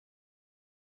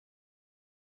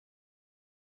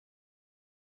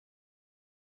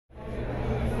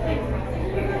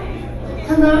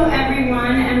Hello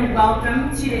everyone and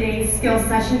welcome to today's skills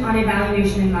session on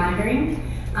evaluation and monitoring.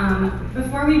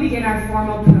 Before we begin our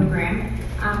formal program,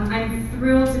 I'm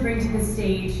thrilled to bring to the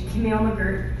stage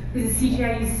Mueller, who's a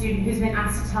CGI U student who's been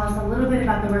asked to tell us a little bit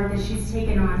about the work that she's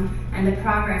taken on and the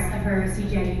progress of her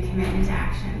CGI U commitment to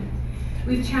action.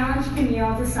 We've challenged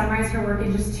Camille to summarize her work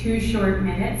in just 2 short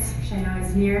minutes, which I know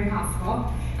is near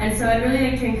impossible. And so I'd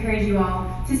really like to encourage you all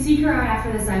to seek her out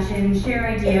after the session, share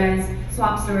ideas,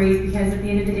 swap stories, because at the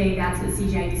end of the day, that's what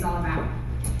CGI U is all about.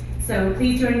 So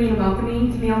please join me in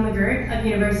welcoming Camille McGirt of the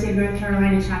University of North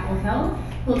Carolina, Chapel Hill,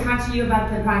 who will talk to you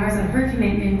about the progress of her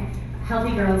commitment,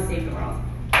 Healthy Girls Save the World.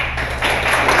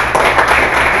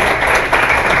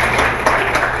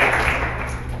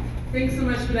 Thanks so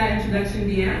much for that introduction,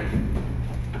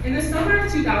 Deanna. In the summer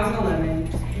of 2011,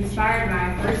 inspired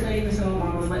by First Lady Michelle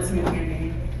Obama's Let's Move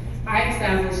campaign, I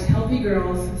established Healthy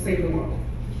Girls Save the World.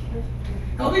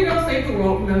 Healthy Girls Save the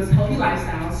World promotes healthy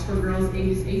lifestyles for girls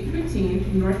ages 8 to 15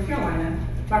 in North Carolina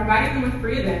by providing them with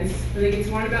free events where they get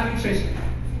to learn about nutrition,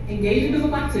 engage in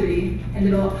physical activity, and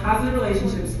develop positive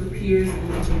relationships with peers and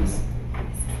mentors.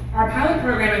 Our pilot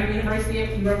program at the University of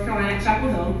North Carolina at Chapel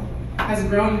Hill has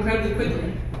grown incredibly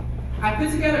quickly. I put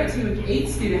together a team of 8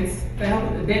 students that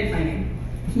help with event planning,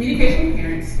 communication with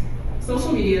parents,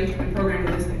 social media, and program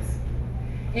logistics.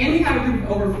 And we have a group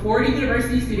of over 40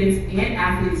 university students and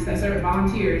athletes that serve as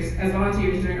volunteers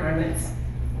during our events.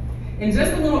 In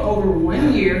just a little over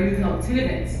 1 year, we've held 10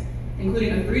 events,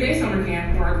 including a 3-day summer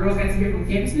camp where our girls got to hear from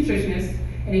campus nutritionists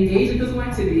and engage in physical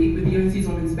activity with UNC's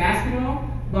women's basketball,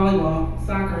 volleyball,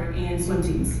 soccer, and swim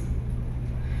teams.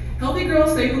 Healthy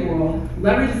Girls Save the World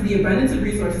leverages the abundance of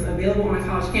resources available on a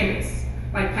college campus,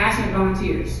 like passionate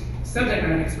volunteers, subject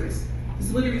matter experts,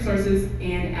 facility resources,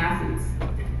 and athletes.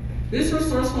 This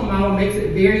resourceful model makes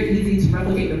it very easy to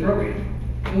replicate the program,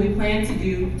 and we plan to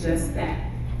do just that.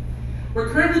 We're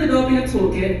currently developing a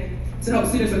toolkit to help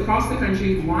students across the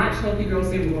country launch Healthy Girls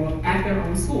Save the World at their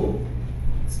own school.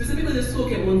 Specifically, this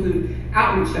toolkit will include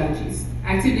outreach strategies,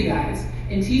 activity guides,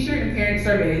 and teacher and parent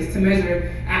surveys to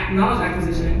measure knowledge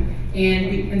acquisition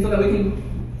and so that we can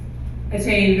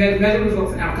attain measurable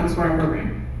results and outcomes for our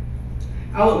program.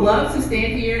 I would love to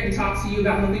stand here and talk to you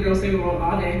about Healthy Girls Save the World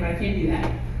all day, but I can't do that.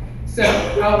 So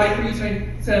I would like for you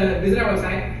to visit our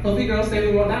website,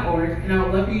 healthygirlssavetheworld.org, and I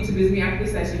would love for you to visit me after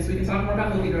this session so we can talk more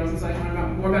about Healthy Girls and so I can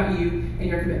learn more about you and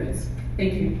your commitments.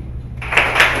 Thank you.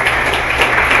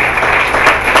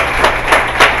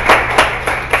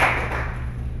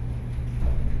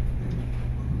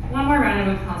 One more round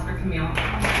of applause for Camille.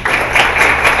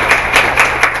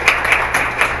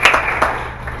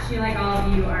 She, like all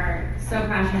of you, are so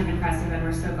passionate and impressive, and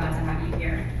we're so glad to have you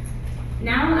here.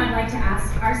 Now I'd like to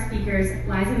ask our speakers,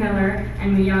 Liza Mueller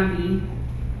and Muyambi,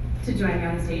 to join me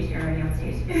on the stage. You're already on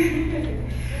stage.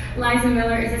 Liza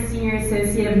Mueller is a Senior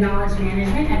Associate of Knowledge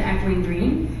Management at Echoing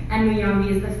Green, and Muyambi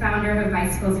is the founder of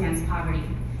Bicycles Against Poverty.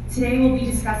 Today we'll be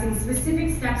discussing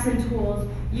specific steps and tools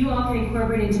you all can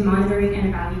incorporate into monitoring and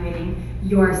evaluating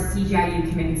your CGI U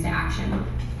commitments to action.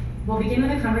 We'll begin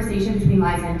with a conversation between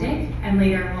Liza and Dick, and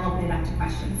later we'll open it up to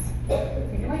questions.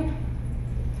 Take it away.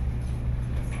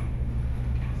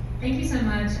 Thank you so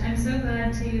much. I'm so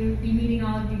glad to be meeting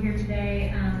all of you here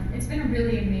today. It's been a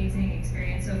really amazing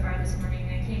experience so far this morning.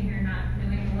 I came here not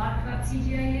knowing a lot about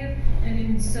CGI U, and I've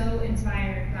been so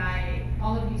inspired by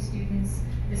all of you students,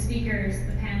 the speakers,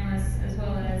 the panelists, as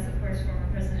well as, of course, former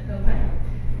President Bill Clinton.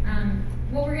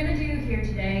 What we're going to do here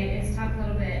today is talk a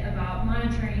little bit about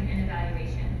monitoring and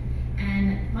evaluation.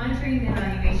 And monitoring and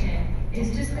evaluation is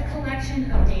just the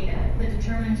collection of data that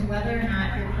determines whether or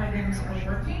not your programs are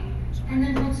working, and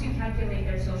then helps you calculate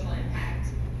their social impact.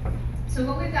 So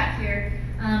what we've got here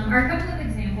are a couple of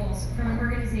examples from an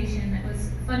organization that was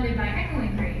funded by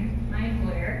Echoing Green, my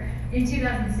employer, in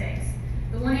 2006.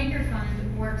 The 1 Acre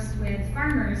Fund works with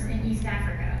farmers in East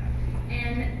Africa,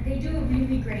 and they do a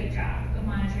really great job of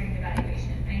monitoring and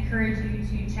evaluation. I encourage you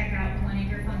to check out the 1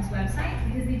 Acre Fund's website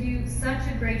because they do such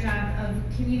a great job of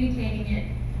communicating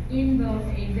it in both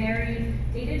a very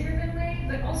data-driven way,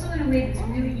 but also in a way that's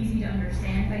really easy to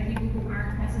understand by people who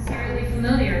aren't necessarily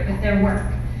familiar with their work.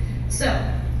 So,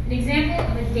 an example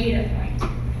of a data point.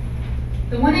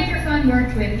 The 1 Acre Fund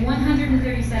worked with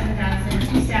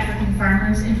 137,000 East African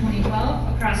farmers in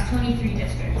 2012 across 23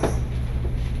 districts.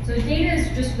 So data is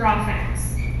just raw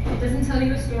facts. It doesn't tell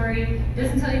you a story, it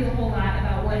doesn't tell you a whole lot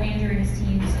about what Andrew and his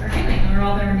teams are doing or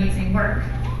all their amazing work.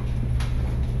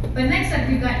 But next up,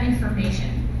 we've got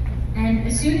information. And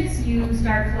as soon as you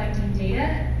start collecting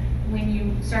data, when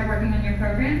you start working on your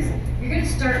programs, you're going to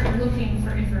start looking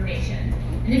for information.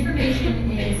 And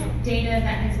information is data that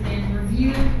has been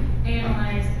reviewed,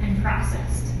 analyzed, and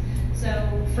processed.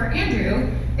 So for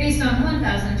Andrew, based on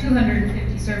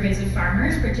 1,250 surveys of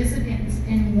farmers, participants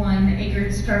in 1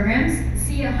 acres programs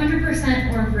see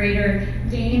 100% or greater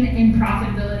gain in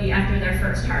profitability after their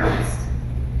first harvest.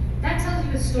 That tells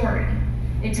you a story.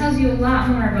 It tells you a lot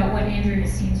more about what Andrew and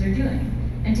his teams are doing.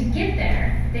 And to get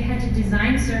there, they had to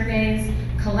design surveys,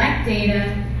 collect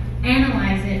data,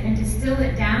 analyze it, and distill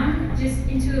it down just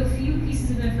into a few pieces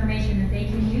of information that they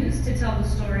can use to tell the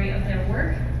story of their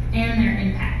work and their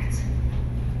impact.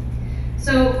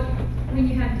 So when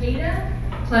you have data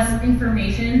plus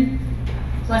information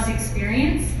plus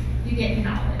experience, you get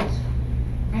knowledge.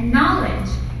 And knowledge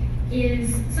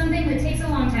is something that takes a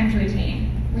long time to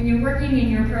attain. When you're working in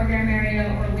your program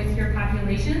area or with your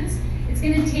populations, it's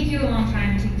going to take you a long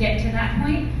time to get to that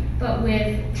point, but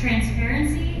with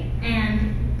transparency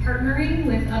and partnering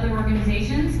with other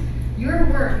organizations, your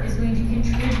work is going to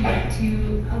contribute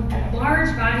to a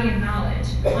large body of knowledge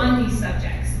on these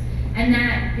subjects. And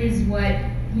that is what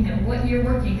you're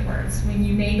working towards when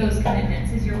you made those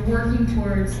commitments, is you're working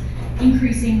towards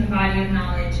increasing the body of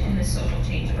knowledge in this social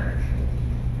change work.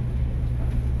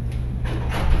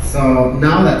 So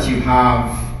now that you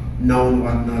have known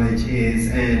what knowledge is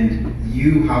and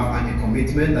you have a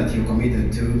commitment that you're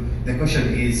committed to, the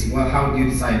question is, well, how do you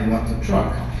decide what to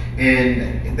track?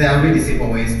 And there are really simple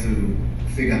ways to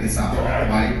figure this out,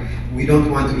 right? We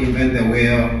don't want to invent the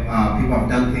wheel. People have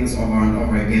done things over and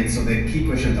over again. So the key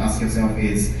question to ask yourself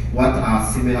is, what are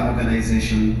similar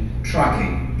organizations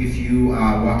tracking? If you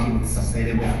are working with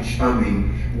sustainable fish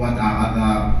farming, what are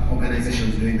other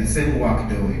organizations doing the same work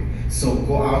doing? So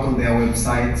go out on their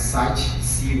website, search,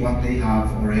 see what they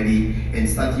have already, and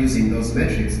start using those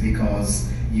metrics, because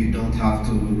you don't have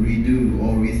to redo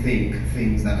or rethink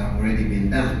things that have already been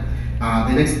done.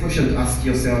 The next question to ask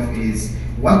yourself is,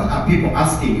 what are people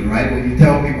asking you, right? When you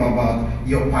tell people about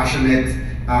your passionate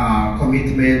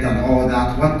commitment and all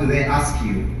that, what do they ask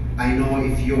you? I know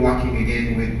if you're working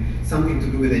again with something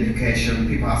to do with education,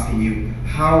 people asking you,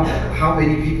 how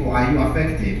many people are you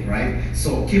affecting, right?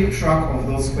 So keep track of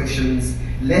those questions.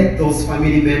 Let those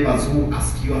family members who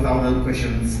ask you 1,000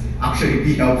 questions actually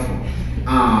be helpful.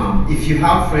 If you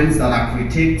have friends that are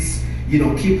critics,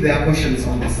 keep their questions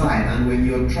on the side, and when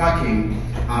you're tracking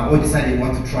or deciding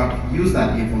what to track, use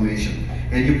that information.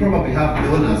 And you probably have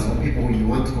donors or people who you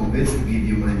want to convince to give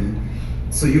you money,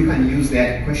 so you can use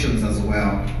their questions as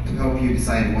well to help you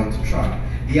decide what to track.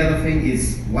 The other thing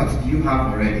is, what do you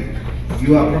have already?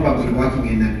 You are probably working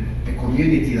in a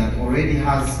community that already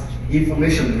has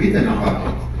information written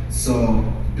about it. So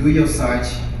do your search.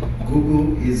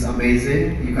 Google is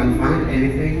amazing. You can find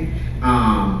anything.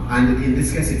 And in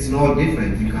this case, it's no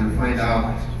different. You can find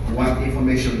out what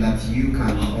information that you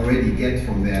can already get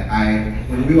from there.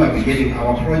 When we were beginning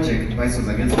our project, Voices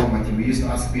Against Poverty, we used to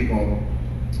ask people,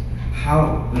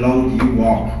 how long do you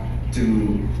walk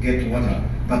to get water?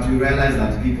 But we realized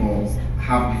that people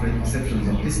have different perceptions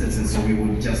of distances, so we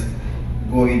would just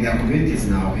go in their communities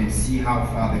now and see how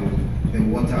far the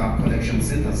water collection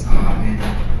centers are,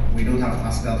 and we don't have to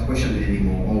ask that question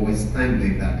anymore or waste time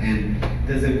like that. And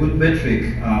there's a good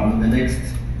metric on the next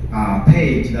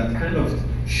page that kind of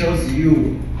shows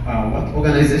you what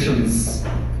organizations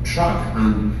track,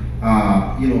 and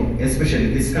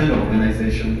especially this kind of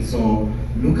organization. So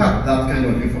look at that kind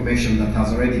of information that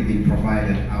has already been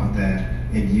provided out there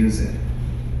and use it.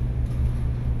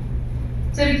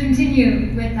 So to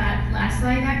continue with that last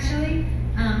slide, actually,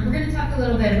 we're going to talk a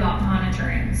little bit about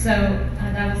monitoring. So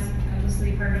that was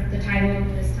obviously part of the title of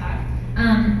this talk.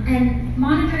 And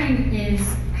monitoring is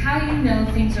how you know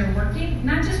things are working,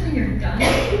 not just when you're done,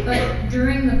 but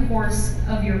during the course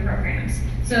of your programs.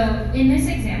 So in this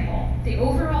example, the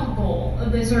overall goal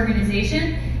of this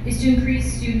organization is to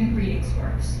increase student reading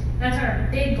scores. That's our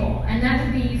big goal, and that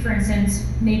would be, for instance,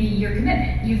 maybe your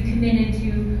commitment. You've committed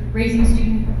to raising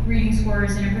student reading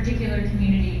scores in a particular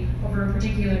community over a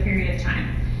particular period of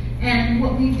time. And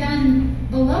what we've done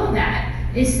below that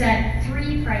is set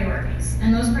 3 priorities,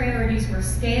 and those priorities were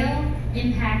scale,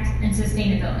 impact, and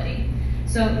sustainability.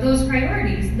 So those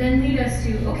priorities then lead us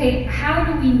to, okay, how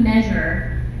do we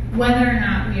measure whether or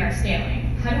not we are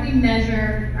scaling? How do we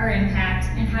measure our impact,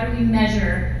 and how do we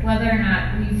measure whether or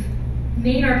not we've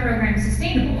made our program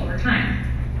sustainable over time?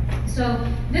 So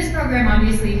this program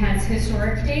obviously has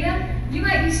historic data. You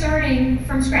might be starting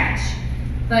from scratch,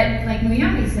 but like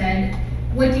Muyambi said,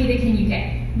 what data can you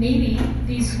get? Maybe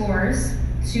these scores,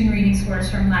 student reading scores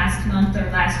from last month or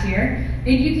last year,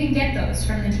 maybe you can get those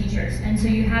from the teachers, and so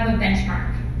you have a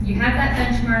benchmark. You have that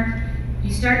benchmark,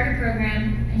 you start your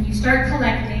program, and you start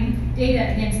collecting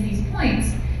data against these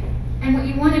points. And what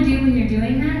you want to do when you're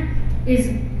doing that is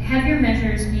have your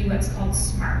measures be what's called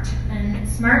SMART. And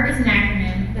SMART is an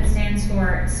acronym that stands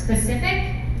for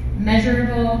specific,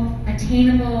 measurable,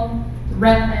 attainable,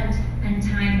 relevant, and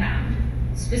time-bound.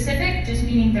 Specific, just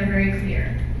meaning they're very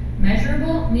clear.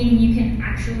 Measurable, meaning you can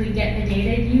actually get the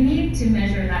data you need to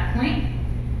measure that point.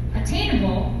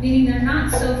 Attainable, meaning they're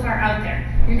not so far out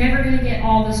there. You're never going to get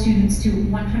all the students to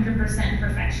 100%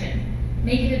 perfection.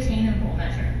 Make it attainable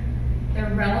measure.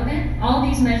 They're relevant. All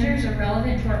these measures are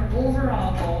relevant to our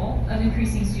overall goal of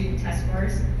increasing student test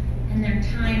scores, and they're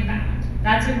time-bound.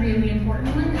 That's a really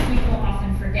important one that people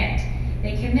often forget.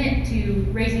 They commit to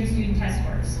raising student test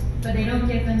scores, but they don't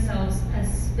give themselves a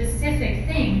specific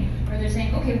thing where they're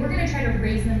saying, okay, we're going to try to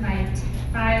raise them by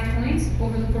 5 points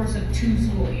over the course of 2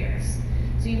 school years.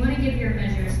 So you want to give your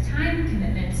measures time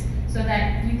commitments so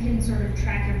that you can sort of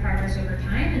track your progress over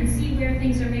time and see where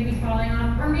things are maybe falling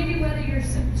off, or maybe whether you're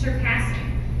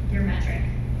surpassing your metric.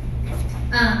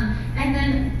 And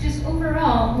then just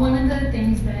overall, one of the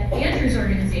things that Andrew's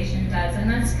organization does, and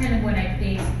that's kind of what I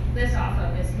base this off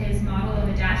of, is his model of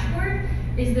a dashboard,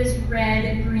 is this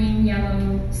red, green,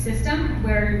 yellow system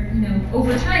where,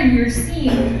 over time you're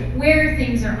seeing where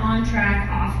things are on track,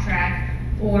 off track,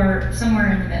 or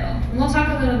somewhere in the middle. And we'll talk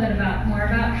a little bit more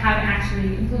about how to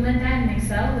actually implement that in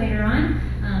Excel later on,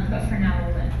 but for now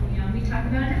we'll let Muyambi talk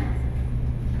about it.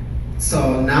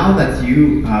 So now that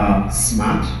you are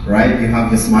smart, right, you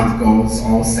have your SMART goals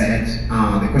all set,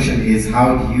 the question is,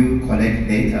 how do you collect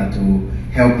data to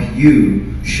help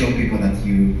you show people that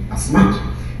you are smart?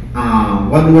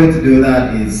 One way to do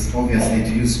that is obviously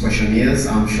to use questionnaires.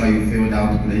 I'm sure you filled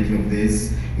out plenty of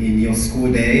this in your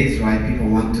school days, right? People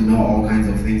want to know all kinds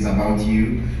of things about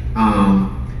you.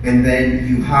 And then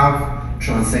you have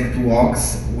transect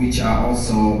walks, which are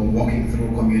also walking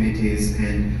through communities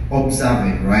and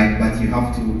observing, right? But you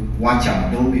have to watch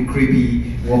out. Don't be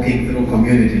creepy walking through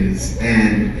communities.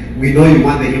 And we know you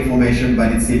want the information,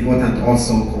 but it's important to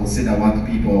also consider what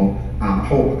people,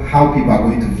 how people are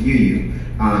going to view you.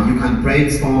 You can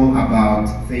brainstorm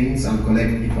about things and collect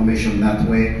information that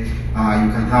way.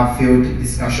 You can have field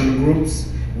discussion groups,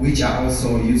 which are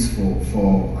also useful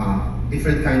for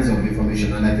different kinds of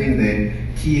information. And I think the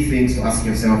key things to ask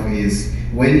yourself is,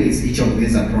 when is each of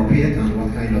these appropriate and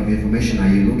what kind of information are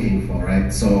you looking for,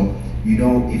 right? So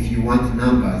if you want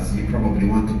numbers, you probably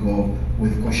want to go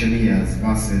with questionnaires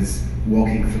versus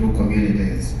walking through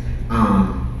communities.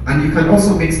 And you can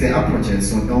also mix the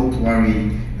approaches, so don't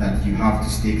worry that you have to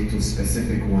stick to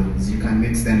specific ones. You can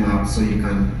mix them up so you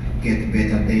can get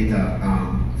better data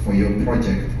for your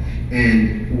project.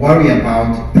 And worry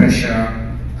about pressure,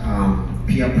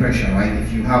 peer pressure, right?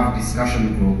 If you have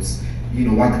discussion groups,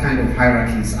 what kind of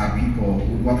hierarchies are people,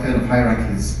 what kind of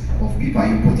hierarchies of people are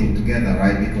you putting together,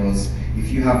 right? Because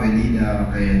if you have a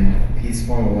leader and his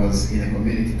followers in a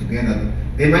community together,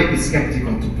 they might be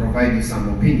skeptical to provide you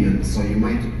some opinions, so you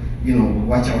might,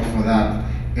 watch out for that.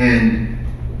 And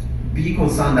be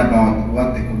concerned about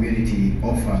what the community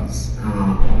offers.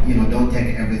 Don't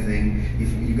take everything. If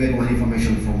you get one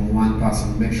information from one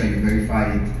person, make sure you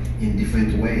verify it in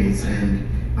different ways. And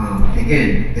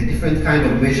again, the different kind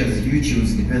of measures you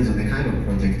choose depends on the kind of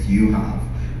project you have.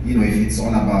 If it's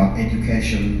all about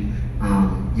education,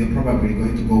 you're probably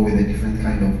going to go with a different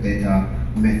kind of data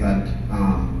method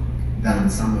than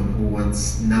someone who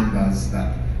wants numbers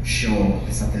that show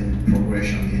a certain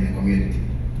progression in a community.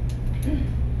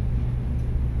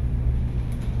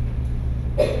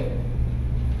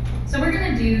 So we're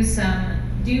going to do some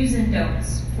do's and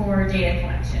don'ts for data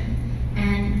collection.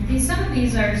 And some of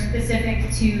these are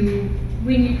specific to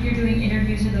when you're doing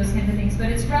interviews or those kinds of things, but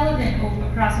it's relevant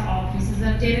across all pieces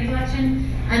of data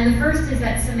collection. And the first is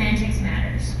that semantics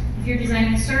matters. If you're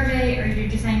designing a survey or you're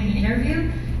designing an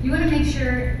interview, you want to make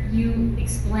sure you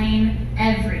explain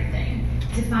everything.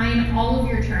 Define all of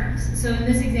your terms. So in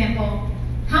this example,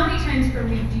 how many times per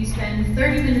week do you spend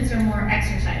 30 minutes or more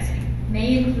exercising?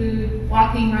 May include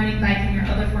walking, running, biking, or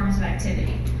other forms of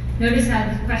activity. Notice how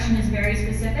the question is very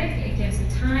specific. It gives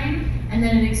a time, and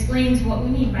then it explains what we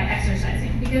mean by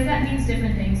exercising, because that means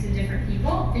different things to different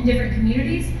people in different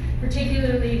communities,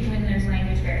 particularly when there's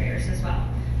language barriers as well.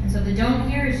 And so the don't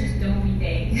here is just don't be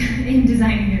vague in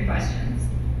designing your questions.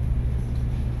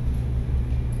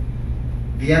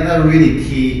 The other really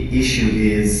key issue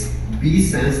is be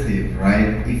sensitive,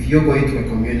 right? If you're going to a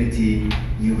community,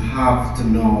 you have to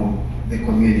know the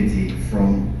community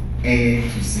from A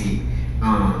to Z.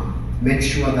 Make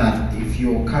sure that if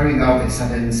you're carrying out a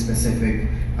certain specific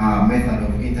method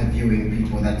of interviewing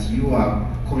people, that you are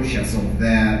conscious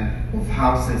of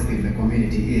how sensitive the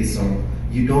community is. So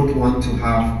you don't want to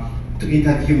have to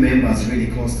interview members really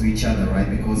close to each other, right?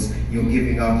 Because you're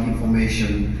giving out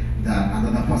information that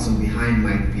another person behind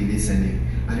might be listening.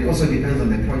 And it also depends on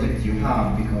the project you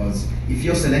have, because if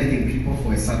you're selecting people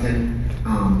for a certain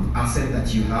asset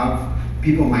that you have,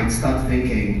 people might start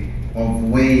thinking of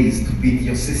ways to beat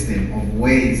your system, of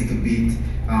ways to beat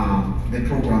the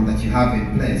program that you have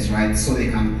in place, right? So they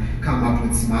can come up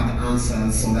with smart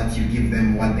answers so that you give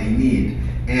them what they need.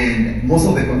 And most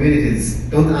of the communities,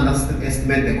 don't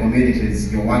underestimate the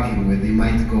communities you're working with. They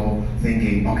might go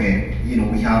thinking, okay,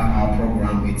 we have our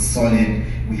program, it's solid,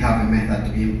 we have a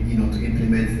method to to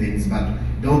implement things, but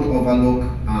don't overlook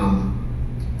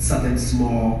certain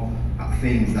small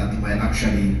things that might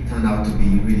actually turn out to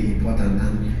be really important.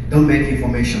 And don't make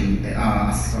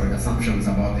assumptions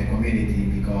about the community,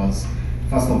 because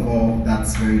first of all,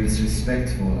 that's very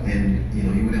disrespectful, and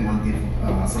you wouldn't want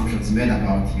assumptions made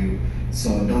about you.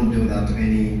 So don't do that to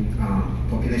any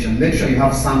population. Make sure you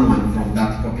have someone from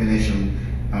that population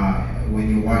when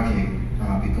you're working,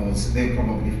 because they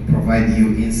probably provide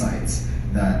you insights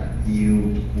that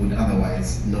you would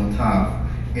otherwise not have.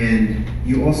 And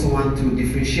you also want to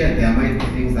differentiate. There might be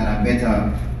things that are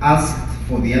better asked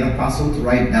for the other person to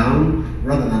write down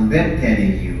rather than them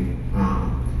telling you.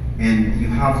 And you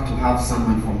have to have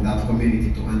someone from that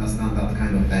community to understand that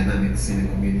kind of dynamics in a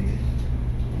community.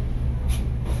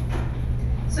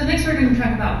 So next we're going to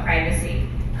talk about privacy.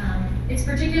 It's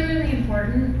particularly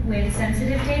important with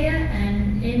sensitive data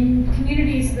and in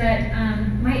communities that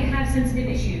might have sensitive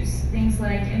issues, things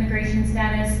like immigration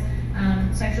status,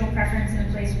 sexual preference in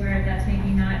a place where that's maybe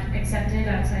not accepted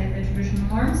outside the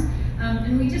traditional norms.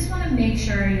 And we just want to make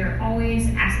sure you're always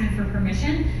asking for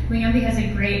permission. Muyambi has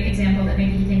a great example that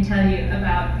maybe he can tell you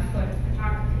about photography.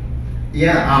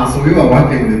 Yeah, so we were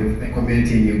working with a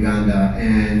community in Uganda,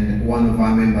 and one of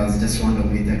our members just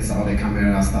randomly takes out a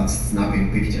camera and starts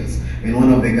snapping pictures. And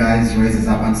one of the guys raises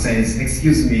up and says,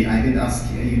 "Excuse me, you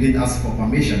didn't ask for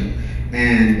permission."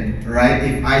 And right,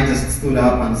 if I just stood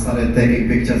up and started taking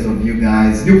pictures of you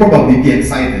guys, you'd probably be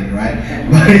excited,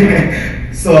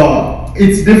 right? So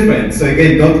it's different. So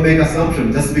again, don't make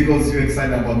assumptions. Just because you're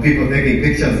excited about people taking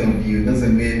pictures of you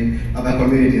doesn't mean other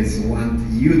communities want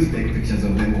you to take pictures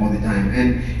of them all the time.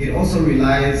 And it also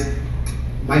relies,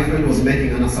 my friend was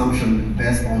making an assumption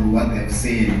based on what they've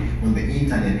seen on the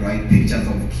internet, right? Pictures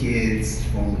of kids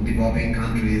from developing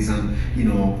countries and,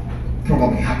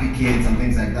 probably happy kids and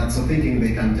things like that. So thinking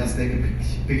they can just take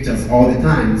pictures all the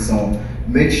time. So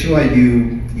make sure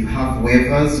you have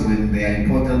waivers when they are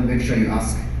important. Make sure you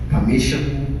ask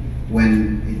permission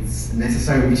when it's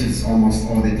necessary, which is almost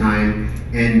all the time.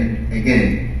 And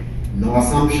again, no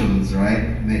assumptions,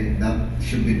 right? That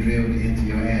should be drilled into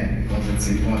your head because it's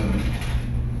important.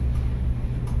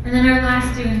 And then our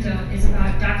last do and don't is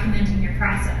about documenting your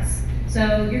process.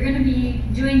 So you're going to be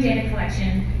doing data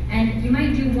collection, and you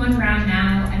might do one round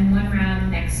now and one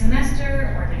round next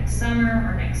semester or next summer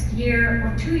or next year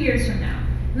or 2 years from now.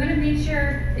 You want to make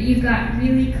sure that you've got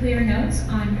really clear notes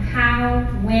on how,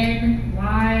 when,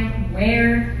 why,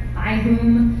 where, by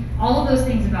whom, all of those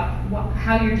things about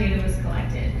how your data was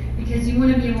collected, because you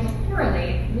want to be able to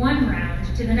correlate one round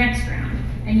to the next round,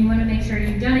 and you want to make sure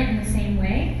you've done it in the same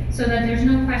way so that there's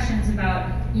no questions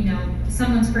about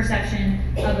someone's perception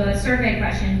of a survey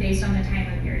question based on the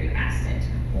time of year you asked it,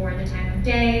 or the time of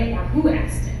day, or who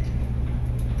asked it.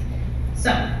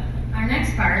 So our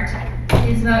next part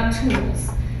is about tools.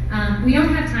 We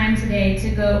don't have time today to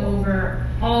go over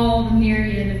all the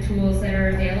myriad of tools that are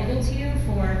available to you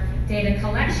for data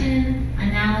collection,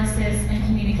 analysis, and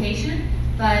communication,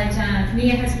 but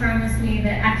Mia has promised me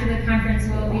that after the conference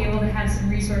we'll be able to have some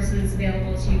resources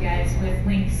available to you guys with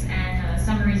links and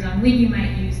summaries on when you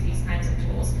might use these kinds of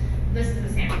tools. This is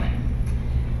a sampling.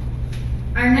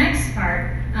 Our next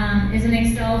part is an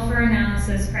Excel for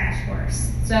analysis crash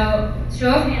course. So,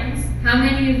 show of hands, how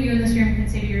many of you in this room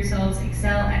consider yourselves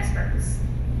Excel experts?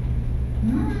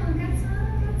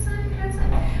 Got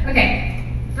some. Okay,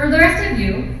 for the rest of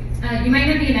you, you might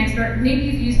not be an expert, maybe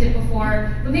you've used it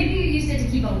before, but maybe you used it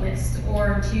to keep a list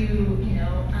or to,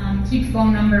 keep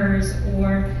phone numbers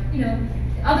or,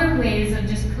 other ways of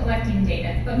just collecting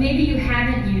data, but maybe you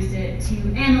haven't used it to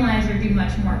analyze or do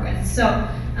much more with. So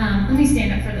let me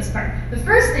stand up for this part. The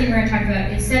first thing we're going to talk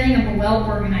about is setting up a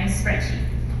well-organized spreadsheet.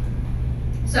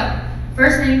 So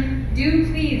first thing, do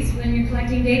please, when you're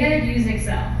collecting data, use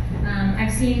Excel.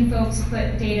 I've seen folks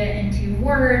put data into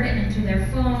Word, into their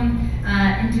phone,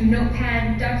 into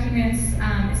Notepad documents.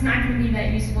 It's not going to be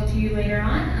that useful to you later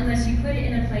on unless you put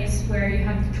it in a place where you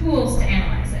have the tools to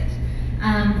analyze it.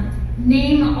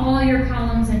 Name all your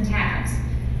columns and tabs.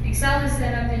 Excel is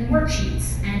set up in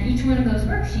worksheets, and each one of those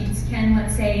worksheets can,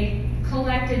 let's say,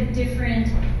 collect a different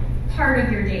part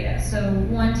of your data. So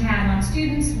one tab on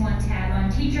students, one tab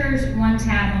on teachers, one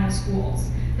tab on the schools.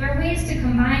 There are ways to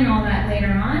combine all that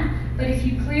later on, but if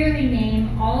you clearly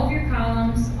name all of your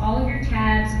columns, all of your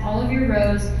tabs, all of your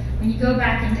rows, when you go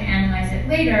back in to analyze it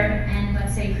later and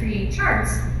let's say create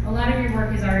charts, a lot of your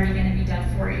work is already going to be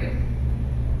done for you.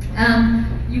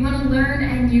 You want to learn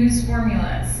and use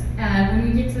formulas. When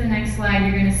we get to the next slide,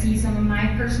 you're going to see some of my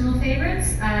personal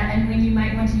favorites and when you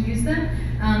might want to use them.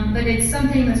 But it's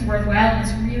something that's worthwhile and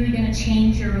it's really going to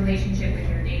change your relationship with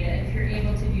your data if you're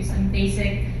able to do some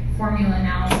basic formula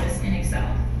analysis in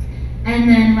Excel. And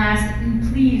then last,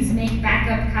 please make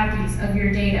backup copies of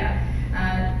your data.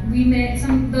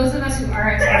 Those of us who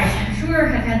are experts, I'm sure,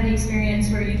 have had the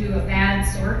experience where you do a bad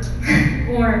sort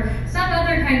or some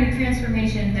other kind of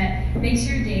transformation that makes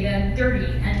your data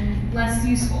dirty and less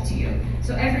useful to you.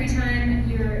 So every time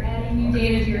you're adding new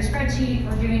data to your spreadsheet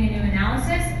or doing a new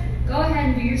analysis, go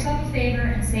ahead and do yourself a favor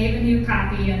and save a new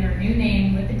copy under a new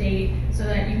name with the date so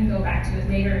that you can go back to it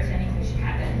later if anything should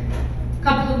happen. A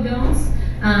couple of don'ts,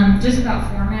 just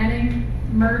about formatting.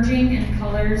 Merging and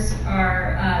colors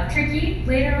are tricky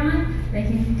later on. They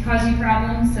can cause you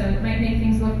problems, so it might make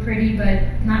things look pretty, but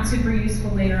not super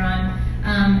useful later on.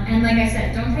 And like I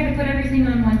said, don't try to put everything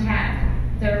on one tab.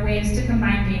 There are ways to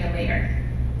combine data later.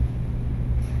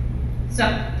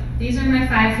 So, these are my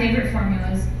 5 favorite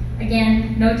formulas.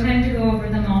 Again, no time to go over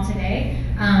them all today,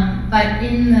 but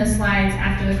in the slides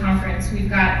after the conference, we've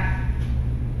got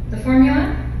the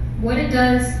formula, what it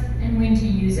does, and when to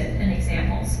use it, and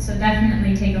examples. So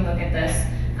definitely take a look at this.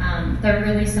 They're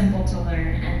really simple to learn,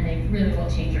 and they really will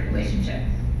change your relationship.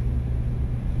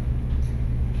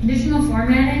 Conditional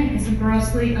formatting is a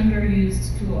grossly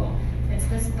underused tool. It's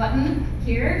this button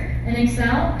here in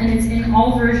Excel, and it's in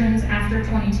all versions after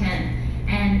 2010.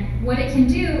 And what it can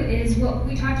do is what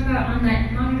we talked about on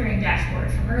that monitoring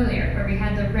dashboard from earlier, where we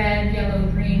had the red, yellow,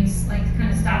 greens, like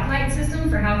kind of stoplight system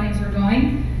for how things were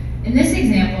going. In this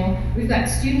example, we've got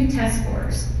student test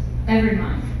scores every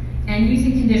month. And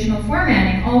using conditional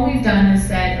formatting, all we've done is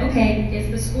said, okay,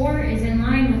 if the score is in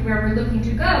line with where we're looking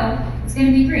to go, it's going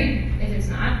to be green. If it's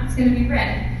not, it's going to be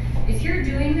red. If you're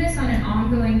doing this on an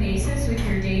ongoing basis with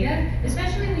your data,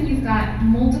 especially when you've got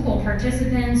multiple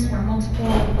participants or multiple,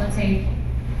 let's say,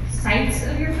 sites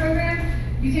of your program,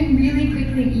 you can really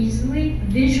quickly and easily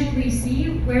visually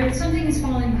see where something is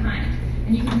falling behind.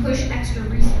 And you can push extra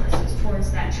resources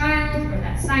towards that child or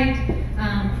that site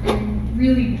and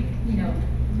really,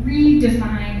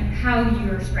 redefine how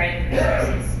you're spreading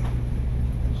resources.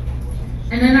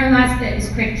 And then our last bit is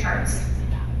quick charts.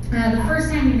 The first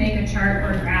time you make a chart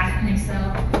or a graph in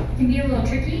Excel can be a little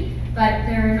tricky, but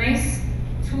there are nice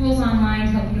tools online to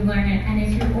help you learn it. And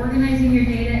if you're organizing your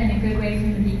data in a good way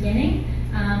from the beginning,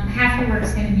 half the work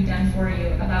is going to be done for you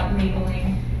about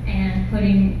labeling and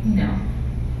putting,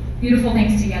 beautiful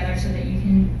things together so that you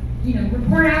can,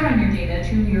 report out on your data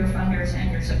to your funders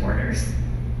and your supporters.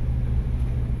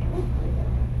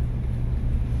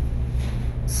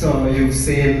 So you've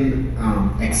seen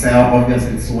Excel.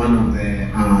 Obviously, it's one of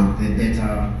the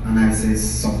data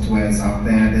analysis softwares out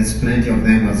there. There's plenty of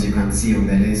them, as you can see on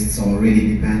the list. So it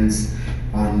really depends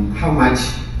on how much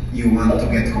you want to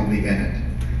get complicated.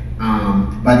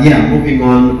 But yeah, moving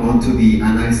on to the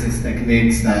analysis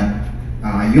techniques that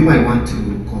you might want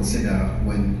to consider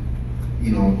when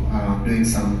doing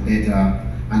some data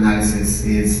analysis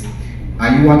is,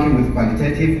 are you working with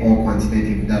qualitative or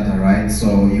quantitative data, right?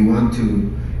 So you want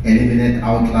to eliminate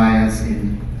outliers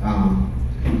in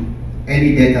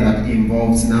any data that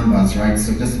involves numbers, right?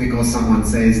 So just because someone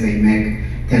says they make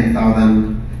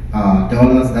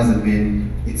 $10,000 doesn't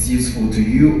mean it's useful to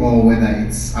you, or whether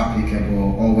it's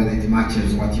applicable, or whether it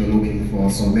matches what you're looking for.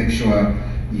 So make sure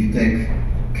you take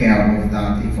care of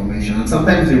that information. And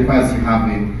sometimes it requires you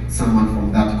having someone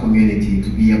from that community to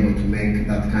be able to make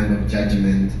that kind of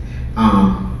judgment.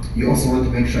 You also want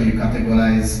to make sure you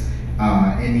categorize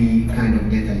any kind of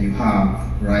data you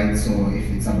have, right? So if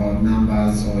it's about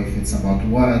numbers or if it's about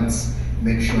words,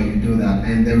 make sure you do that.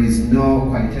 And there is no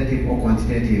qualitative or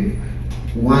quantitative.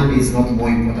 One is not more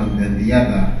important than the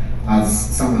other.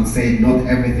 As someone said, not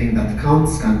everything that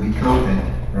counts can be counted,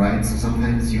 right? So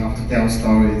sometimes you have to tell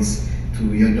stories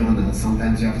to your donors.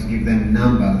 Sometimes you have to give them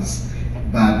numbers.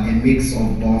 But a mix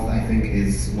of both, I think,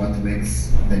 is what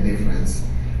makes the difference.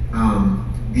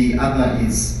 The other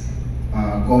is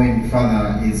going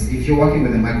further is, if you're working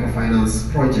with a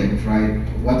microfinance project, right,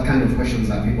 what kind of questions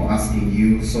are people asking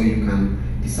you so you can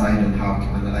decide on how to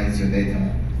analyze your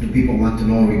data? Do people want to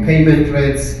know repayment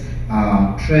rates,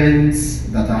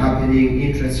 trends that are happening,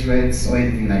 interest rates, or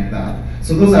anything like that?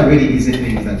 So those are really easy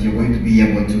things that you're going to be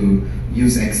able to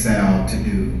use Excel to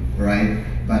do, right?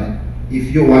 But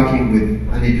if you're working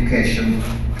with an education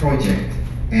project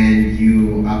and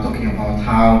you are talking about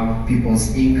how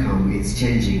people's income is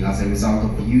changing as a result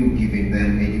of you giving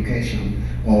them education,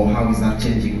 or how is that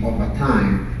changing over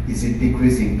time, is it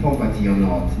decreasing poverty or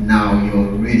not? Now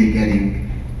you're really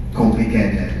getting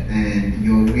complicated, and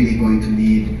you're really going to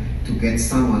need to get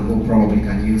someone who probably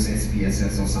can use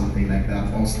SPSS or something like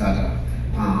that, or startup.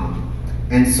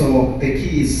 And so the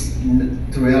key is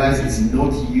to realize it's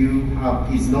not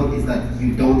that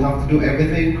you don't have to do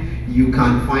everything. You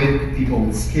can find people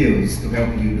with skills to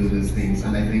help you do those things,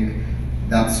 and I think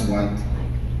that's what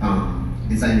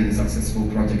designing a successful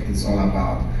project is all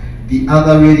about. The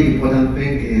other really important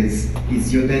thing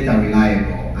is your data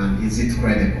reliable and is it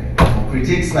credible? For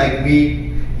critics like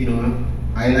me,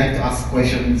 I like to ask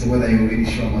questions whether you're really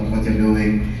sure about what you're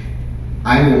doing.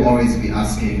 I will always be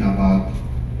asking about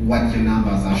what your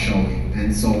numbers are showing.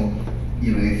 And so,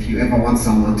 if you ever want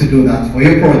someone to do that for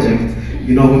your project,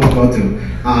 you know who to go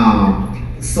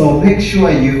to. So make sure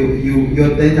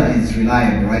your data is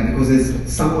reliable, right? Because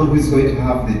there's someone who is going to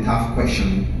have the tough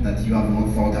question that you have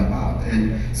not thought about.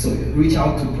 And so reach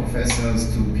out to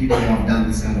professors, to people who have done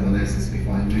this kind of analysis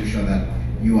before, and make sure that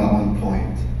you are on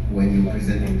point when you're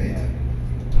presenting data.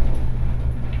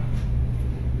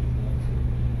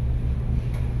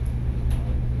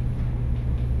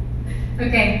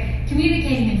 Okay,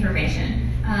 communicating information.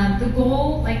 The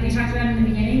goal, like we talked about in the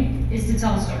beginning, is to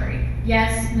tell a story.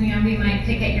 Yes, Muyambi might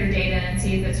pick at your data and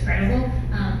see if it's credible,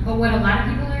 but what a lot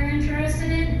of people are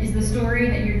interested in is the story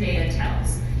that your data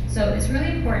tells. So it's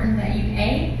really important that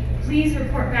you, please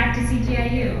report back to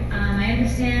CGI U. I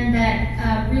understand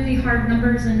that really hard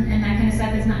numbers and that kind of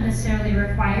stuff is not necessarily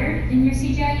required in your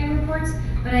CGI U reports,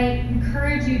 but I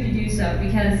encourage you to do so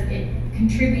because it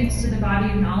contributes to the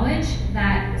body of knowledge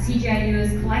that CGI U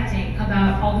is collecting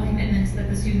about all the commitments that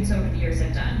the students over the years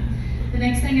have done. The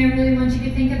next thing I really want you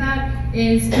to think about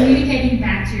is communicating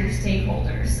back to your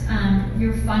stakeholders,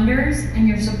 your funders and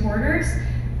your supporters.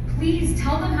 Please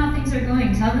tell them how things are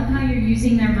going. Tell them how you're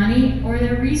using their money or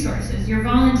their resources. Your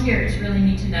volunteers really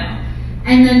need to know.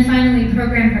 And then finally,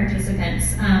 program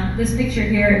participants. This picture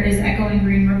here is Echoing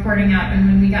Green reporting out and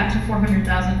when we got to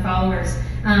 400,000 followers.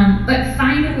 But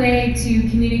find a way to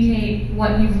communicate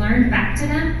what you've learned back to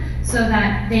them so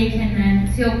that they can then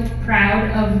feel proud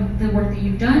of the work that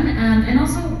you've done and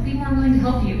also be more willing to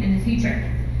help you in the future.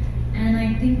 And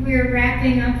I think we're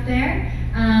wrapping up there.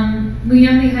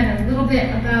 Muyambi had a little bit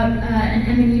about an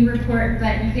M&E report,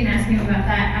 but you can ask him about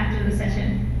that after the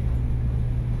session.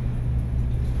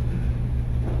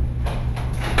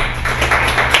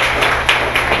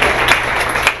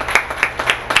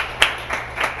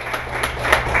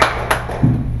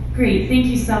 Great, thank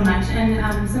you so much.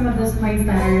 And some of those points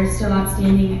that are still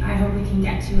outstanding, I hope we can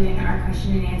get to in our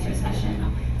question and answer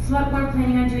session. So what we're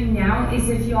planning on doing now is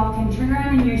if you all can turn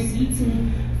around in your seats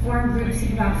and form groups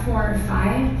of about 4 or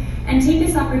 5, and take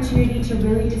this opportunity to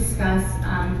really discuss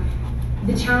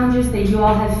the challenges that you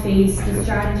all have faced, the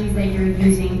strategies that you're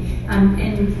using,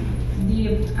 and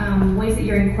the ways that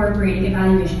you're incorporating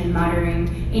evaluation and monitoring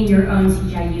in your own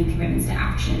CGI U commitments to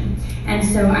action. And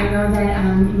so I know that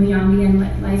Muyambi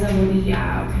and Liza will be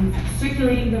kind of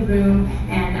circulating the room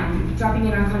and dropping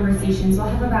in our conversations. We'll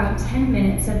have about 10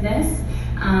 minutes of this.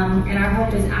 And our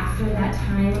hope is after that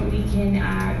time we can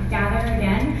gather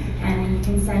again and you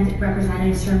can send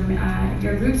representatives from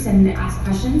your groups and ask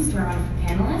questions to our wonderful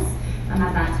panelists.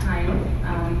 At that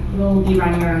time, we'll be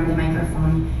running around the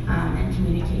microphone and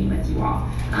communicating with you all.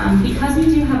 Because we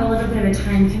do have a little bit of a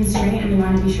time constraint and we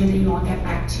want to be sure that you all get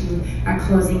back to our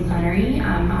closing plenary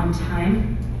on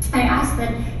time, I ask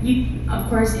that you, of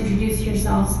course, introduce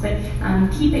yourselves, but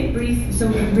keep it brief so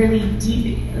we can really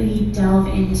deeply delve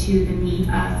into the meat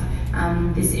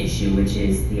of this issue, which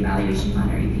is the evaluation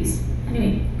monitoring piece.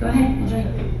 Anyway, go ahead, enjoy.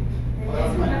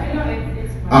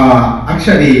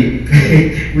 Actually,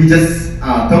 we just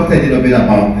talked a little bit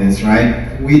about this,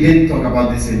 right? We didn't talk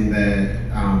about this in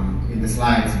the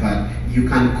slides, but you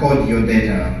can code your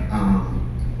data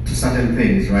to certain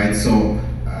things, right? So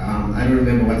I don't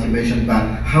remember what you mentioned, but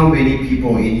how many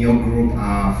people in your group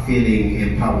are feeling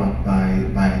empowered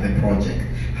by the project?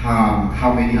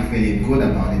 How many are feeling good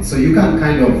about it? So you can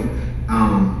kind of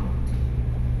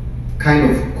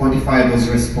quantify those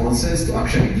responses to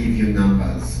actually give you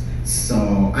numbers. So,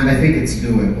 and I think it's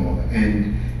doable,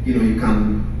 and you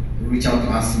can reach out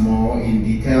to us more in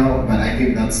detail, but I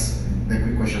think that's the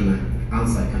quick question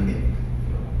answer I can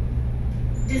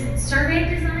give.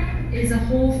 Survey design is a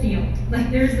whole field.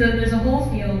 Like there's a whole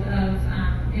field of,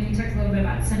 and we talked a little bit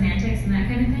about semantics and that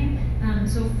kind of thing.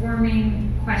 So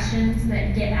forming questions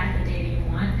that get at the data you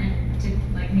want, and to,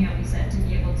 like Muyambi said, to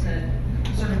be able to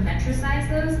sort of metricize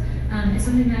those. It's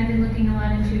something that I've been looking a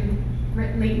lot into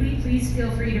lately. Please feel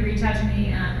free to reach out to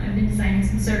me. I've been designing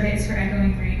some surveys for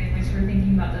Echoing Green in which we're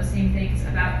thinking about those same things,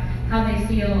 about how they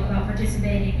feel about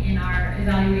participating in our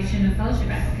evaluation of fellowship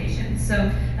applications.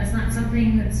 So that's not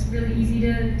something that's really easy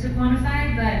to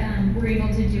quantify, but we're able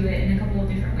to do it in a couple of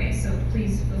different ways. So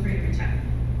please feel free to reach out.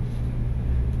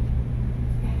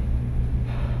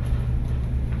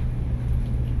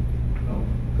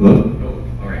 Hello?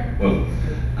 Oh, all right. Whoa.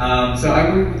 So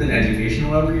I work with an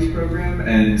educational outreach program,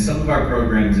 and some of our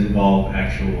programs involve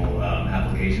actual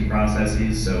application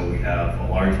processes. So we have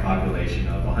a large population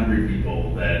of 100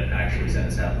 people that actually send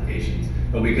us applications,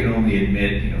 but we can only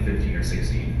admit 15 or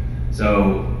 16.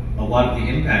 So a lot of the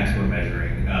impacts we're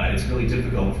measuring, it's really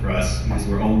difficult for us because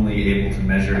we're only able to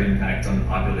measure impacts on the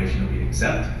population that we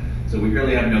accept. So we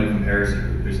really have no comparison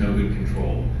group. There's no good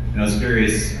control. And I was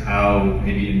curious how,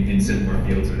 maybe in similar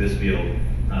fields or this field,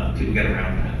 people get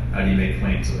around that. How do you make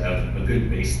claims without a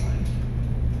good baseline?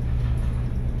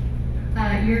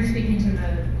 You're speaking to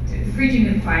the preaching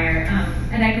to the choir.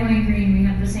 At Echoing Green, we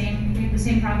have the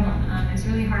same problem. It's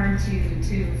really hard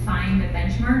to find a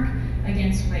benchmark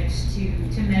against which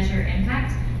to measure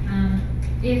impact.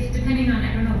 If depending on,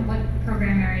 I don't know what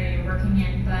program area you're working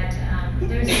in, but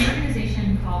there's an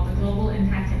organization called the Global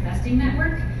Impact Investing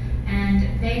Network, and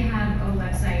they have a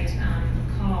website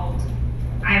called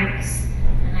IRIS,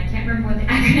 and I can't remember what the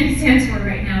acronym stands for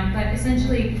right now, but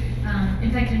essentially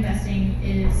impact investing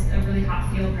is a really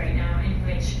hot field right now in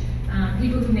which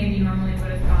people who maybe normally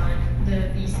would have gone the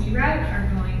VC route are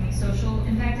going the social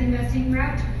impact investing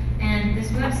route, and this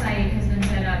website has been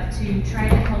set up to try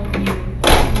to help you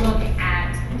look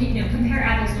at, compare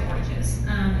apples to oranges.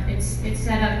 It's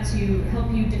set up to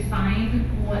help you define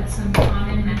what some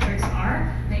common metrics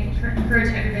are. I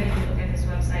encourage everybody to look at this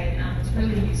website. It's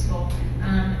really useful.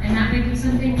 And that might be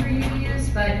something for you to use,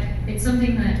 but it's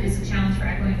something that is a challenge for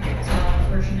Echoing Green as well,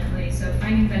 unfortunately. So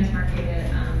finding benchmark data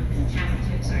is a challenge.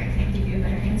 I'm sorry, I can't give you a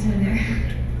better answer there.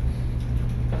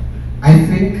 I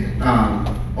think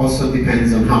also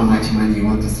depends on how much money you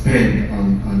want to spend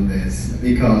on this,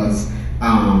 because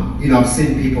I've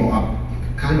seen people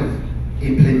kind of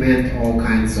implement all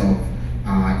kinds of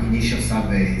initial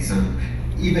surveys, and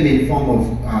even in form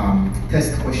of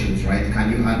test questions, right?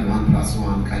 Can you add 1 +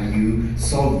 1? Can you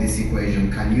solve this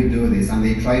equation? Can you do this? And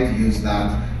they try to use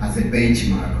that as a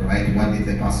benchmark, right? What did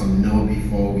the person know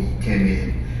before we came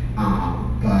in?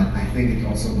 But I think it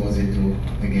also goes into,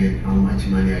 again, how much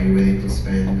money are you willing to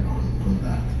spend on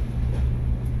that?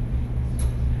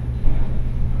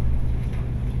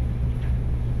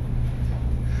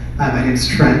 Hi, my name is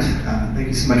Trent. Thank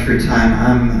you so much for your time.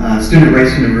 I'm a student at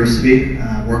Rice University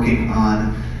working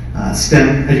on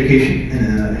STEM education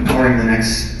and empowering the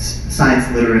next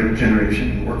science-literate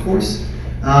generation in the workforce.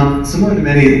 Similar to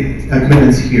many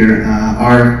commitments here,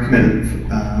 our commitment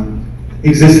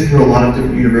exists through a lot of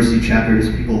different university chapters,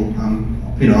 people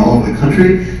all over the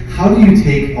country. How do you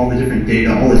take all the different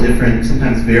data, all the different,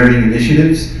 sometimes varying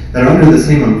initiatives that are under the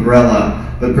same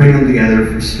umbrella, but bring them together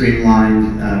for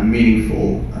streamlined,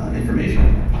 meaningful information?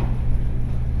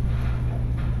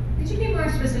 Could you be more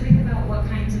specific about what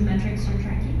kinds of metrics you're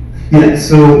tracking? Yeah,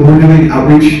 so we're doing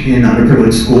outreach in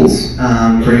underprivileged schools,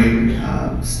 bringing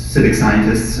civic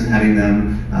scientists and having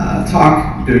them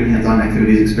talk, doing hands-on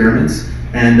activities, experiments,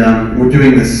 and we're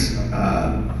doing this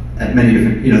at many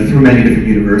different, through many different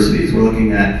universities. We're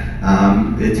looking at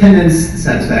the attendance,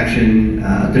 satisfaction,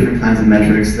 different kinds of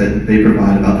metrics that they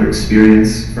provide about their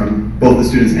experience from both the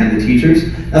students and the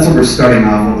teachers. That's what we're starting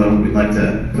off, although we'd like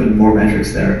to put in more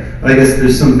metrics there. But I guess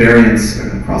there's some variance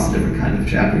across the different kinds of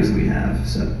chapters that we have.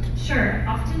 So. Sure.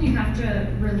 Often you have to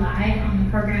rely on the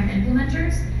program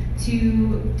implementers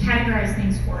to categorize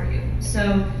things for you.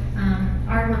 So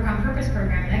our Work on Purpose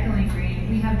program at Echoing Green,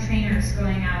 we have trainers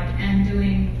going out and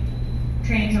doing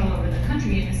trainings all over the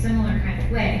country in a similar kind of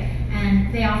way.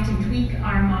 And they often tweak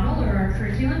our model or our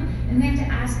curriculum, and we have to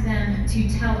ask them to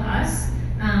tell us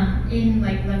in,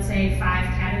 like, let's say 5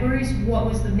 categories, what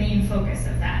was the main focus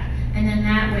of that. And then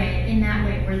in that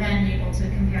way, we're then able to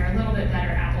compare a little bit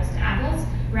better apples to apples,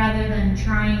 rather than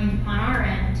trying on our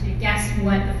end to guess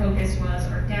what the focus was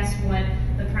or guess what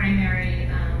the primary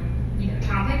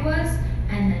topic was,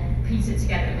 and then piece it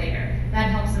together later.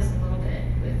 That helps us a little bit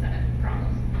with that problem.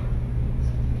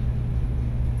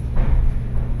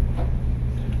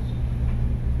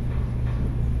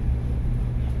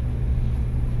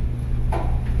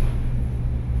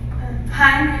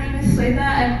 Hi, my name is Liza.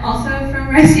 I'm also from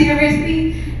Rice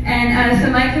University, and so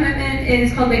my commitment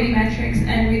is called Baby Metrics,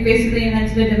 and we basically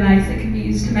invented a device that can be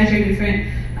used to measure different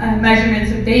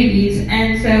measurements of babies.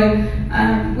 And so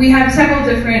we have several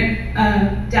different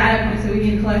data points that we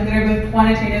can collect that are both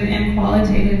quantitative and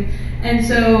qualitative. And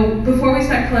so before we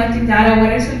start collecting data,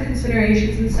 what are some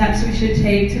considerations and steps we should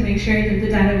take to make sure that the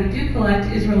data we do collect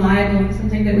is reliable and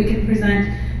something that we can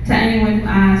present to anyone who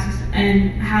asks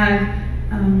and have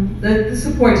the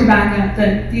support to back up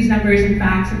that these numbers and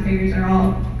facts and figures are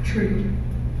all true?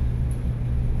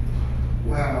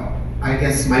 Well, I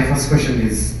guess my first question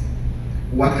is,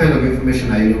 what kind of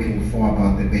information are you looking for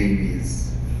about the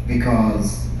babies?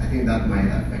 Because I think that might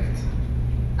affect.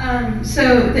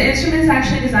 So the instrument is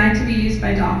actually designed to be used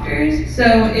by doctors. So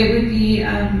it would be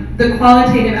the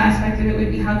qualitative aspect of it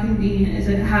would be how convenient is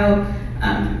it? How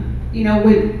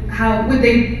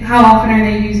how often are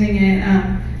they using it?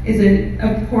 Is it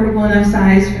a portable enough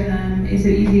size for them? Is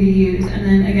it easy to use? And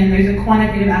then again, there's a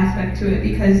quantitative aspect to it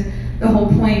because the whole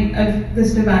point of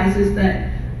this device is that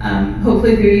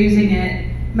hopefully if you're using it,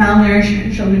 malnourishment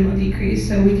in children will decrease.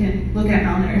 So we can look at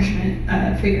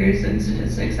malnourishment figures and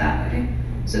statistics that way.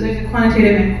 So there's a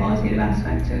quantitative and qualitative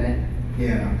aspect to it.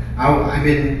 Yeah, I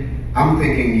mean, I'm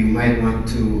thinking you might want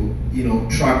to,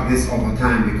 track this over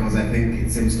time because I think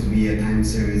it seems to be a time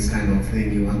series kind of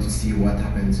thing. You want to see what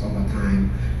happens over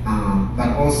time,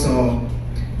 but also,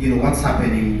 what's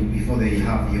happening before they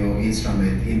have your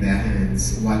instrument in their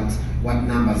hands. What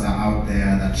numbers are out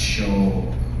there that show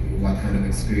what kind of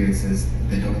experiences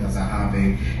the doctors are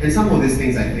having, and some of these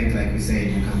things I think, like we said,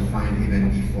 you can find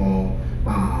even before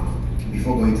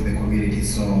going to the community.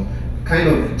 So kind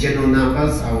of general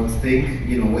numbers, I would think,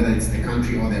 whether it's the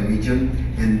country or the region,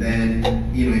 and then,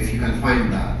 if you can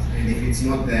find that, and if it's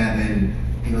not there, then,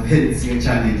 then it's your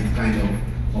challenge to kind of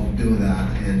do that,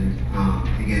 and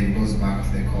again, it goes back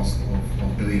to the cost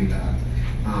of doing that.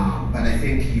 But I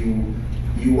think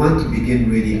you want to begin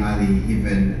really early,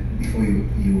 even before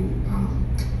you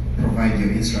provide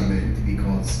your instrument,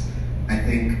 because I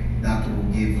think that will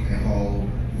give a whole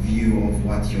view of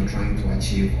what you're trying to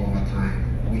achieve over time,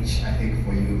 which I think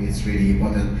for you is really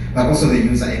important, but also the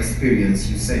user experience,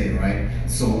 you say, right?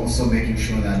 So also making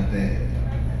sure that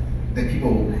the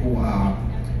people who are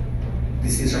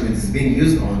this instrument is being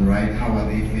used on, right? How are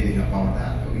they feeling about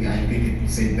that? Yeah, I think you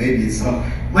say babies, so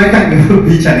might kind of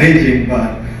be challenging,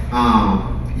 but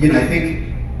I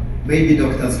think maybe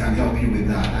doctors can help you with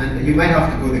that, and you might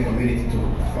have to go to the community to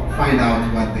find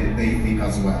out what they think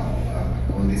as well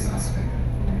on this aspect.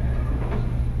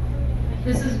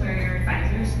 This is where your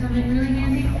advisors come in really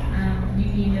handy. You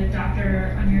need a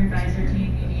doctor on your advisor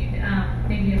team. You need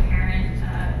maybe a parent,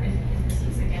 if this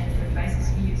is, again, the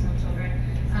devices you use on children.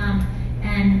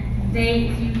 And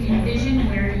if you envision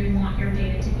where you want your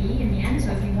data to be in the end,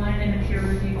 so if you want it in a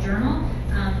peer-reviewed journal,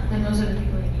 then those are the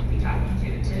people you need to be talking to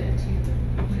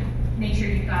make sure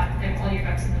you've got all your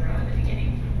ducks in the row at the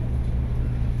beginning.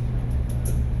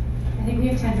 I think we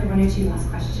have time for one or two last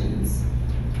questions.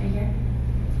 Right here.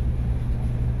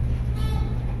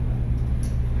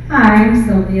 Hi, I'm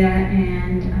Sylvia,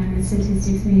 and I'm a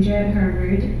statistics major at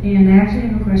Harvard, and I actually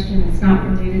have a question that's not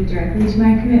related directly to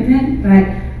my commitment, but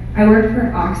I work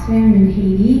for Oxfam in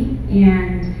Haiti,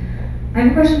 and I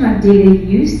have a question about data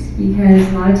use,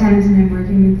 because a lot of times when I'm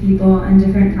working with people on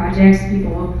different projects,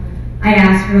 I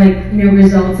ask for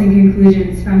results and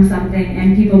conclusions from something,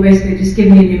 and people basically just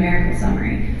give me a numerical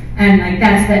summary, and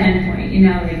that's the end point,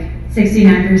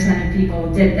 69% of people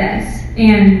did this,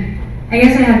 and I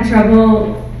guess I have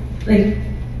trouble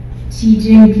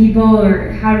teaching people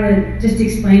or how to just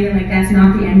explain that that's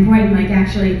not the end point, and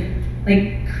actually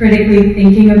critically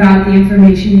thinking about the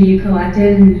information that you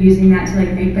collected and using that to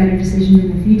make better decisions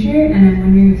in the future. And I'm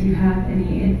wondering if you have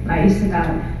any advice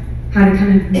about how to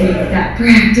kind of make that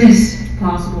practice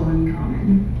possible and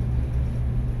common.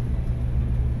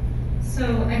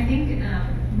 So I think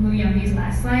Muyambi's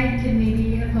last slide could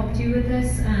maybe have helped you with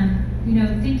this.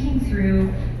 Thinking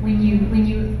through when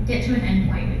you get to an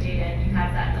endpoint with data and you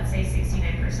have that, let's say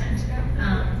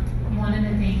 69%, one of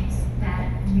the things that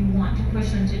you want to push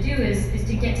them to do is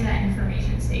to get to that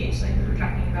information stage, like we were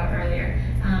talking about earlier.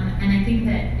 And I think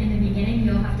that in the beginning,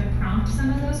 you'll have to prompt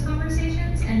some of those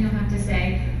conversations, and you'll have to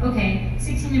say, okay,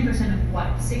 69% of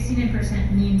what?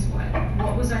 69% means what?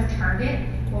 What was our target?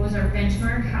 What was our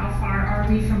benchmark? How far are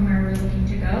we from where we're looking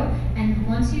to go? And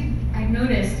I've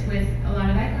noticed with a lot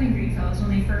of echoing greet fellows,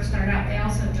 when they first start out, they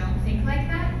also don't think like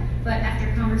that. But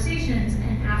after conversations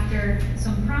and after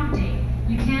some prompting,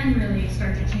 you can really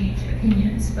start to change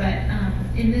opinions. But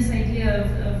in this idea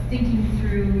of thinking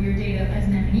through your data as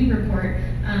an M&E report,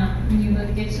 when you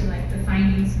get to the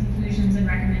findings, conclusions, and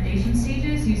recommendation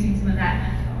stages, using some of that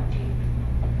methodology.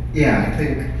 Yeah,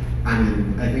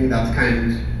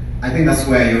 I think that's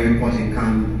where your reporting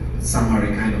can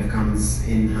summary kind of comes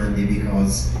in handy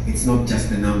because it's not just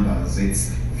the numbers.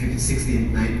 It's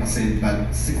 69%, but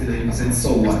 69%,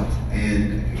 so what?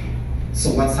 And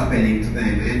so what's happening to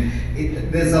them? And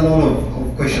there's a lot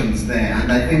of questions there,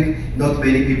 and I think not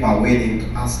many people are willing to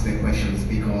ask the questions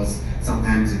because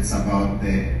sometimes it's about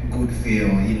the good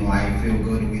feel, I feel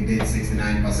good, we did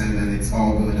 69% and it's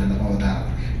all good and all that.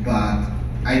 But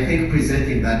I think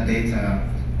presenting that data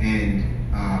and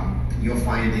your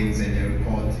findings and the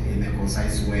report in a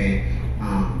concise way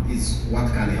is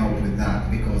what can help with that,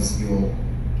 because you're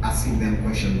asking them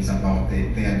questions about their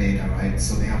data, right?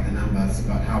 So they have the numbers,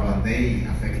 but how are they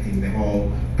affecting the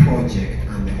whole project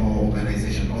and the whole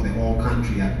organization or the whole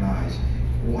country at large?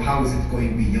 Or how is it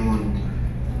going beyond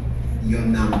your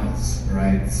numbers,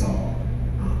 right? So,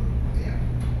 yeah.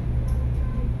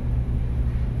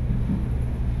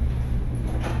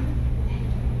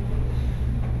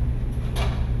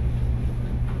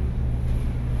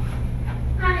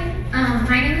 Hi,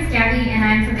 my name is Gabby and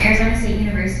I'm from Arizona State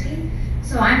University.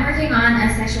 So I'm working on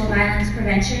a sexual violence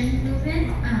prevention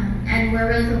movement, and we're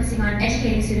really focusing on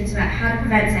educating students about how to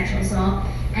prevent sexual assault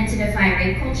and to defy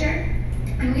rape culture.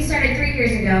 And we started 3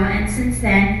 years ago, and since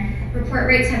then, report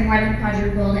rates have more than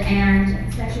quadrupled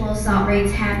and sexual assault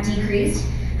rates have decreased.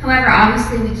 However,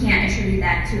 obviously we can't attribute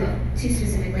that to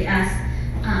specifically us.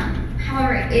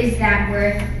 However, is that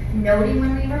worth noting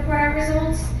when we report our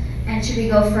results? And should we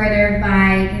go further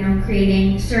by,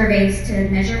 creating surveys to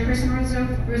measure personal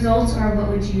results, or what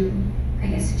would you,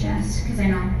 suggest? Because I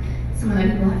know some other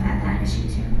people have had that issue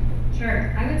too.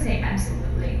 Sure, I would say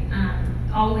absolutely.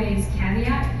 Always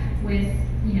caveat with,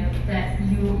 that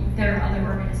there are other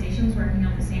organizations working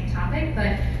on the same topic,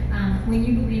 but when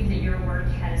you believe that your work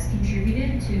has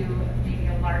contributed to maybe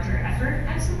a larger effort,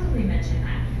 absolutely mention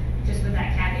that, just with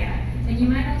that caveat. And you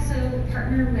might also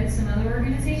partner with some other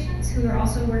organizations who are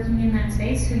also working in that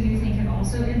space, who you think have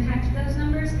also impacted those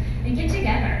numbers, and get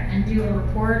together and do a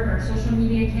report or a social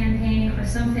media campaign or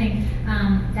something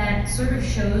that sort of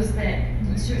shows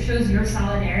your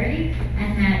solidarity,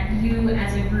 and that you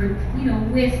as a group,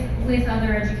 with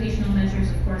other educational measures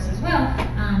of course as well,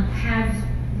 have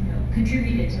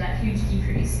contributed to that huge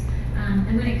decrease.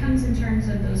 And when it comes in terms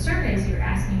of those surveys you're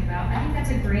asking about, I think that's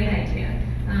a great idea.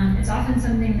 It's often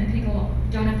something that people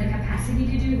don't have the capacity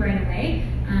to do right away.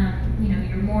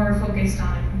 You're more focused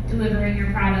on delivering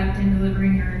your product and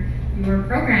delivering your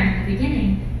program in the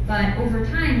beginning, but over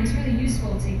time it's really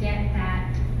useful to get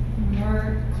that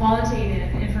more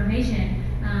qualitative information,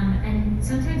 and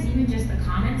sometimes even just the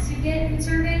comments you get in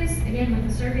surveys. Again, with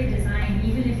the survey design,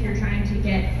 even if you're trying to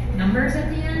get numbers at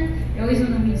the end, you always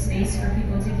want to leave space for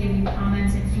people to give you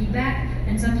comments and feedback,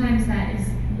 and sometimes that is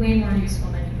way more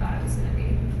useful than you thought it was going to be.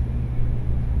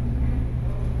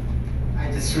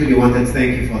 I just really wanted to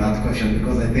thank you for that question,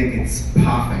 because I think it's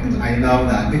perfect. I love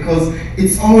that, because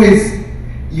it's always,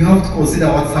 you have to consider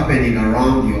what's happening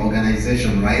around your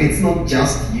organization, right? It's not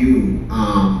just you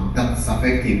that's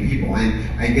affecting people. And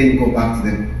again, go back to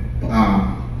the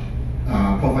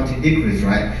poverty decrease,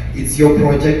 right? It's your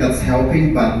project that's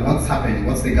helping, but what's happening?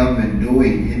 What's the government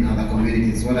doing in other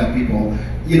communities? What are people,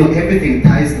 everything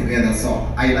ties together.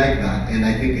 So I like that, and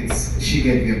I think she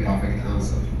gave you a perfect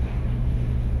answer.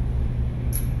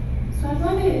 So I'd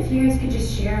love it if you guys could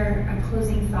just share a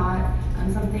closing thought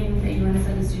on something that you want to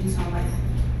send the students home with.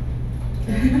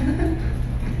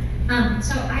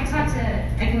 So I talk to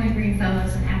Echo and Green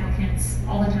Fellows and applicants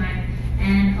all the time,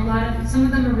 and some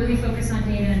of them are really focused on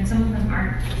data and some of them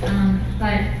aren't.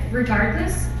 But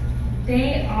regardless,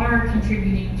 they are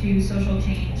contributing to social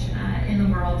change in the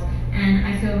world, and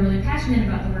I feel really passionate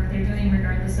about the work they're doing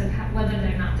regardless of whether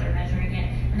or not they're measuring it.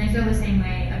 And I feel the same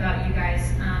way about you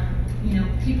guys.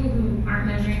 People who aren't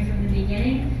measuring from the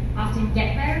beginning often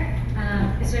get there,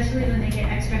 especially when they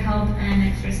get extra help and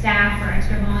extra staff or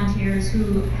extra volunteers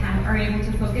who are able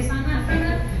to focus on that for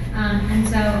them. And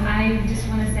so I just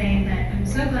want to say that I'm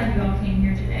so glad you all came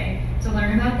here today to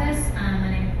learn about this,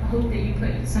 and I hope that you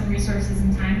put some resources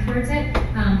and time towards it,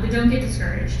 but don't get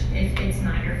discouraged if it's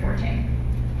not your forte.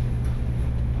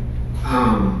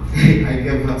 I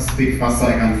give up speak fast so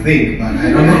I can think, but I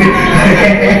don't know.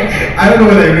 I don't know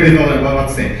whether I really thought about what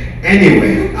to say.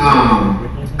 Anyway,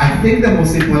 I think the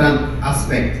most important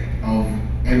aspect of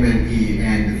M&E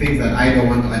and the things that I don't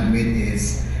want to admit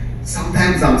is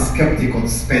sometimes I'm skeptical to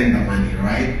spend the money,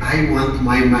 right? I want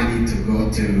my money to go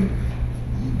to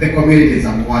the communities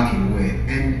I'm working with,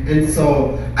 and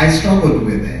so I struggled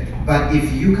with it. But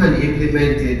if you can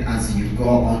implement it as you go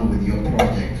on with your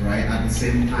project, right, at the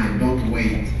same time, don't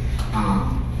wait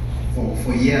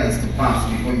for years to pass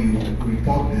before you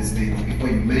report these things, before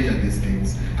you measure these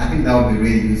things. I think that would be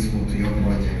really useful to your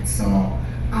project. So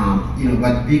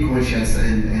but be conscious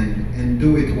and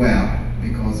do it well,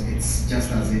 because it's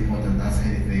just as important as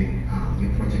anything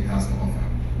your project has to offer.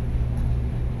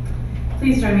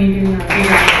 Please join me in giving them a big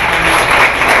round of applause.